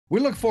We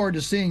look forward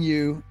to seeing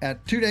you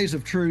at 2 Days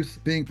of Truth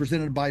being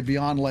presented by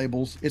Beyond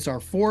Labels. It's our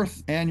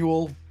 4th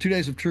annual 2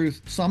 Days of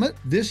Truth Summit.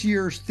 This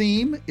year's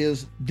theme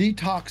is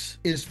Detox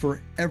is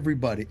for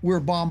Everybody.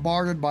 We're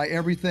bombarded by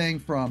everything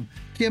from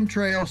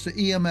chemtrails to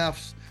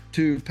EMFs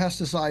to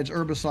pesticides,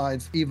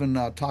 herbicides, even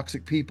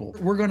toxic people.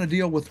 We're going to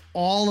deal with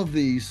all of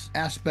these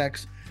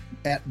aspects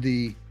at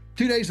the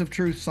 2 Days of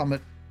Truth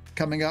Summit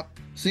coming up.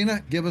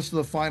 Sina, give us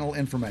the final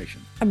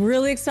information. I'm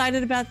really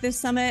excited about this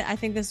summit. I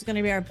think this is going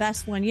to be our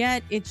best one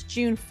yet. It's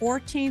June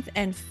 14th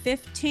and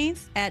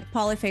 15th at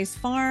Polyface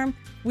Farm.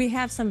 We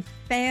have some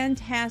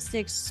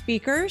fantastic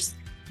speakers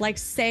like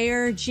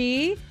Sayer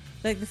G,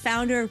 the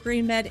founder of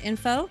Green Med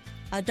Info,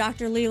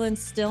 Dr. Leland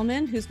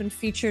Stillman, who's been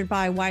featured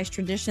by Wise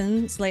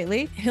Traditions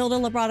lately, Hilda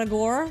Labrada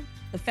Gore,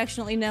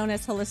 affectionately known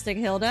as Holistic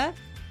Hilda,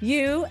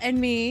 you and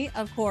me,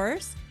 of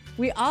course.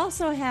 We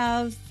also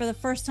have, for the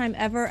first time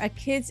ever, a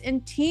kids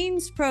and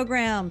teens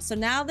program. So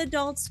now the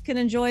adults can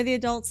enjoy the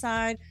adult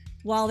side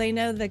while they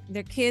know that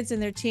their kids and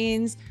their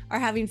teens are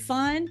having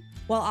fun,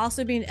 while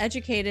also being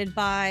educated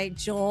by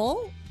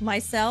Joel,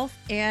 myself,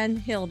 and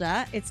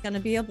Hilda. It's going to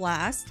be a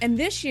blast. And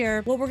this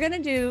year, what we're going to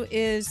do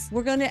is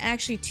we're going to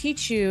actually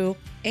teach you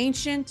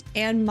ancient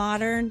and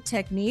modern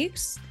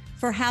techniques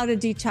for how to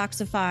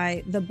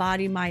detoxify the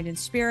body, mind, and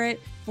spirit.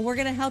 And we're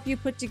going to help you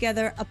put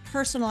together a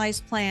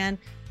personalized plan,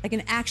 like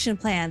an action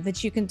plan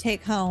that you can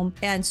take home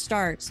and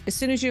start. As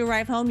soon as you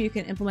arrive home, you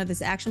can implement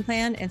this action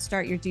plan and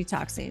start your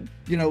detoxing.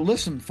 You know,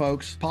 listen,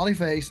 folks,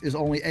 Polyface is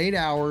only 8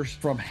 hours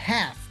from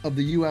half of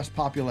the U.S.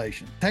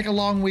 population. Take a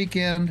long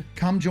weekend,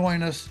 come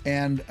join us,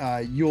 and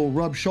you'll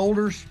rub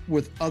shoulders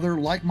with other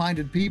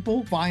like-minded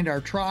people, find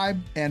our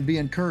tribe, and be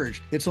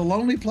encouraged. It's a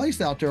lonely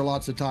place out there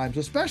lots of times,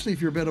 especially if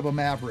you're a bit of a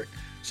maverick.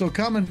 So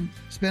come and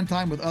spend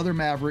time with other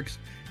mavericks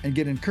and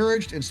get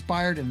encouraged,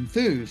 inspired, and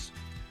enthused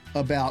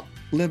about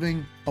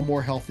living a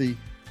more healthy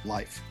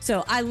life.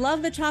 So I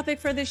love the topic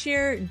for this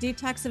year,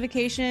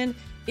 detoxification.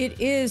 It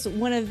is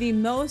one of the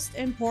most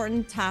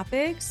important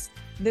topics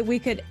that we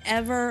could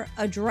ever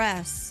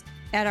address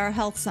at our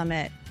health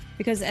summit.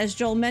 Because as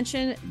Joel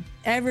mentioned,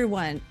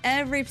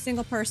 every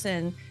single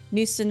person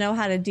needs to know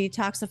how to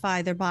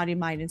detoxify their body,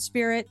 mind, and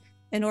spirit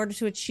in order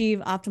to achieve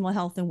optimal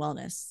health and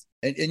wellness.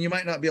 And you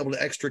might not be able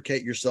to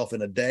extricate yourself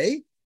in a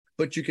day,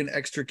 but you can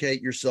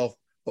extricate yourself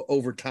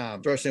over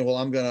time. Start saying, well,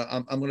 I'm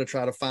gonna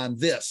try to find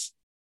this,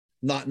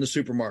 not in the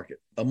supermarket.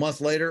 A month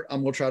later,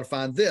 I'm gonna try to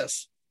find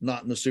this,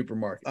 not in the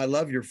supermarket. I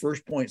love your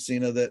first point,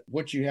 Sina, that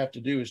what you have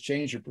to do is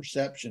change your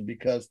perception,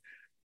 because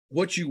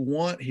what you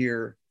want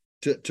here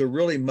to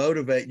really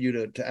motivate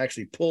you to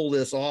actually pull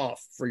this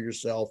off for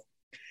yourself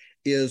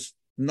is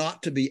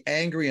not to be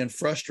angry and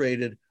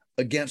frustrated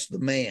against the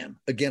man,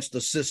 against the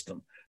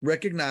system.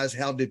 Recognize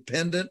how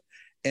dependent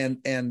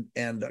and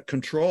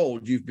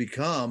controlled you've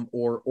become,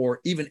 or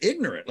even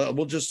ignorant.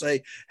 We'll just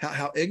say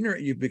how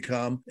ignorant you've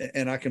become,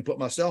 and I can put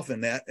myself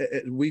in that.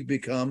 We've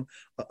become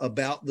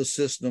about the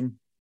system.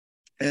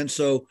 And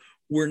so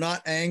we're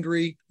not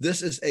angry.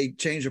 This is a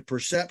change of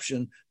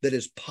perception that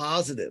is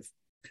positive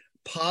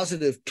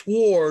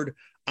toward,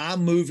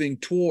 I'm moving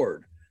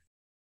toward.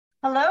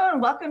 Hello and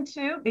welcome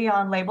to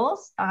Beyond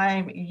Labels.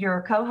 I'm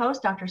your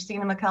co-host, Dr.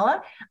 Sina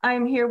McCullough.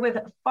 I'm here with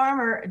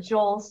farmer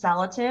Joel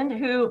Salatin,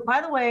 who, by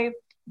the way,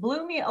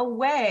 blew me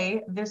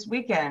away this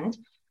weekend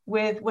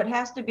with what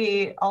has to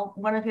be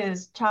one of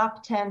his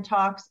top 10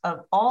 talks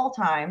of all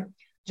time.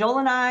 Joel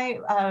and I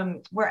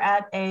were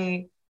at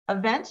an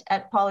event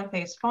at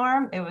Polyface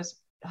Farm. It was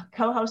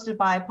co-hosted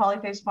by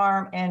Polyface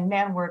Farm and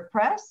Manword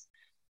Press.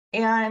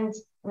 And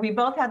we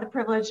both had the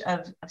privilege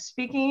of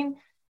speaking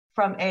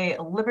from a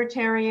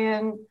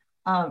libertarian,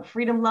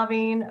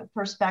 freedom-loving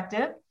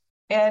perspective.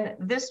 And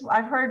this,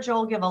 I've heard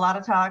Joel give a lot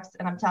of talks,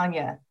 and I'm telling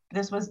you,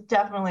 this was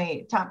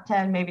definitely top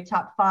 10, maybe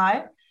top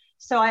 5.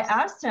 So I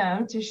asked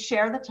him to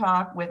share the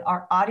talk with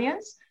our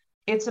audience.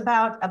 It's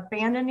about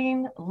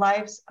abandoning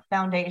life's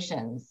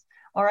foundations.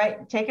 All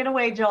right, take it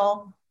away,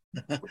 Joel.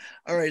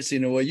 All right,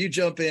 Sina, well, you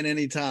jump in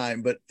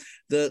anytime, but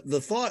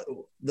the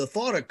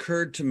thought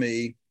occurred to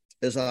me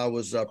as I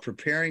was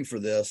preparing for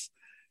this.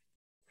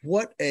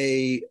 What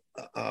an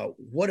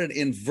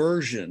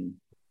inversion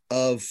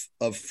of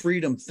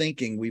freedom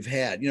thinking we've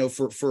had. You know,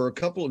 for a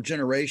couple of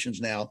generations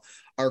now,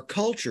 our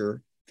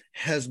culture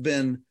has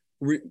been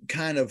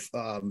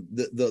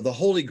the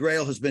holy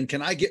grail has been,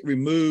 can I get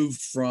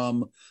removed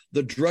from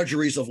the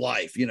drudgeries of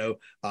life? You know,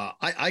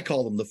 I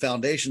call them the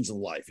foundations of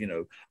life. You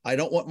know, I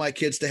don't want my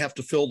kids to have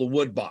to fill the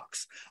wood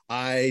box.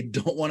 I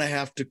don't want to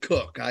have to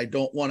cook. I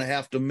don't want to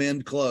have to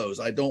mend clothes.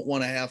 I don't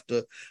want to have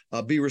to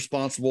be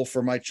responsible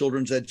for my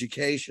children's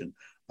education.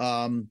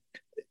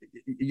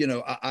 You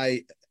know,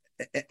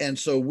 and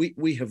so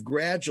we have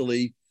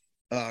gradually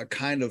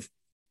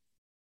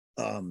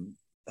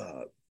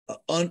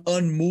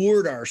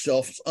unmoored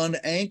ourselves,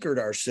 unanchored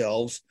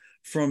ourselves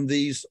from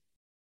these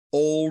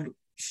old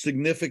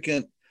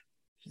significant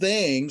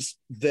things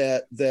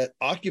that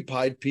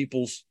occupied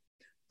people's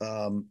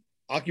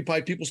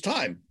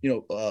time,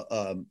 you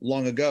know,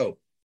 long ago.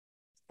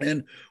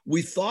 And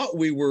we thought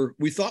we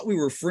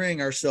were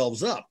freeing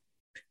ourselves up.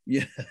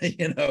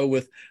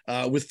 with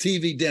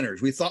TV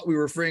dinners. We thought we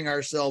were freeing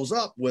ourselves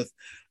up with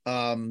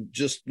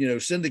just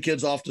send the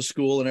kids off to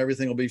school and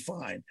everything will be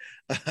fine.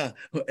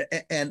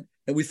 And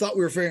we thought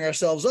we were freeing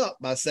ourselves up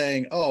by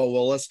saying, oh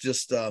well, let's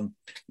just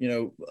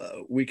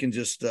we can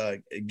just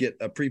get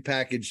a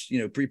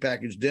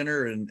prepackaged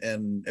dinner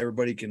and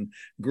everybody can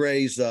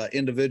graze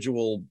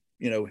individual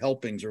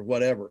helpings or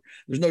whatever.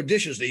 There's no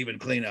dishes to even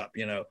clean up.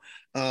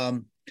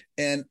 And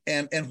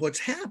what's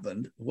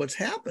happened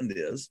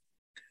is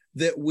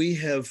that we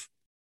have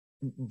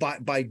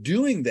by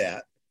doing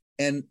that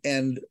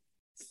and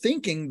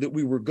thinking that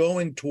we were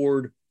going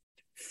toward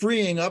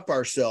freeing up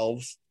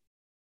ourselves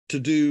to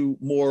do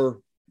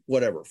more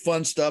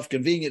fun stuff,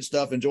 convenient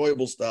stuff,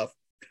 enjoyable stuff,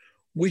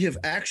 we have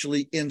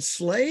actually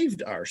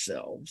enslaved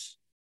ourselves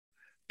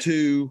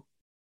to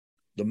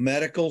the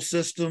medical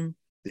system,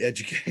 the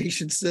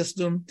education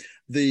system,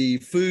 the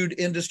food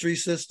industry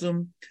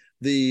system,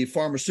 the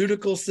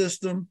pharmaceutical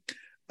system.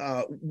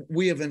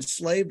 We have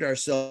enslaved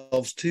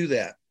ourselves to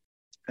that.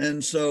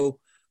 And so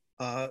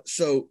how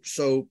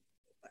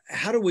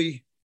do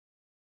we,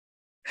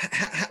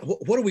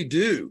 what do we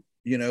do?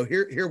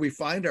 Here we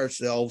find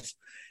ourselves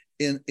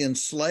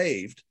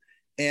enslaved.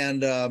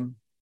 And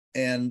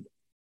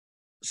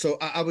so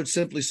I would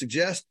simply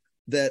suggest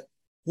that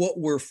what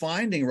we're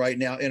finding right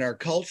now in our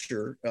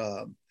culture,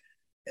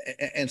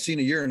 and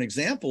Sina, you're an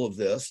example of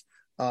this,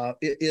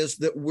 is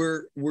that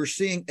we're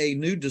seeing a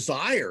new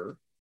desire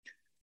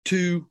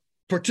to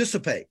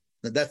participate.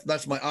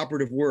 That's my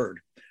operative word.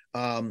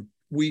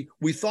 We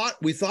thought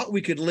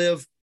we could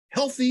live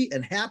healthy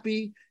and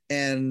happy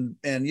and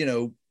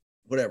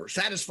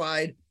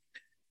satisfied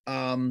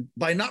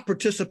by not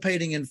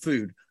participating in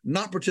food,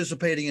 not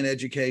participating in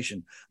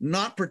education,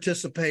 not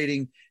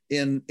participating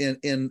in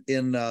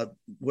the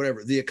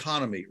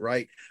economy,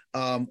 right?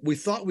 We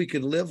thought we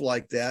could live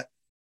like that,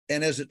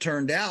 and as it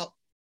turned out,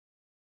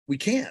 we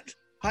can't.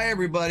 Hi,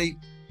 everybody.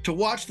 To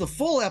watch the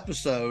full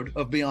episode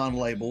of Beyond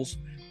Labels,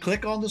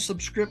 click on the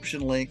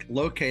subscription link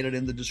located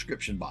in the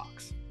description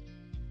box.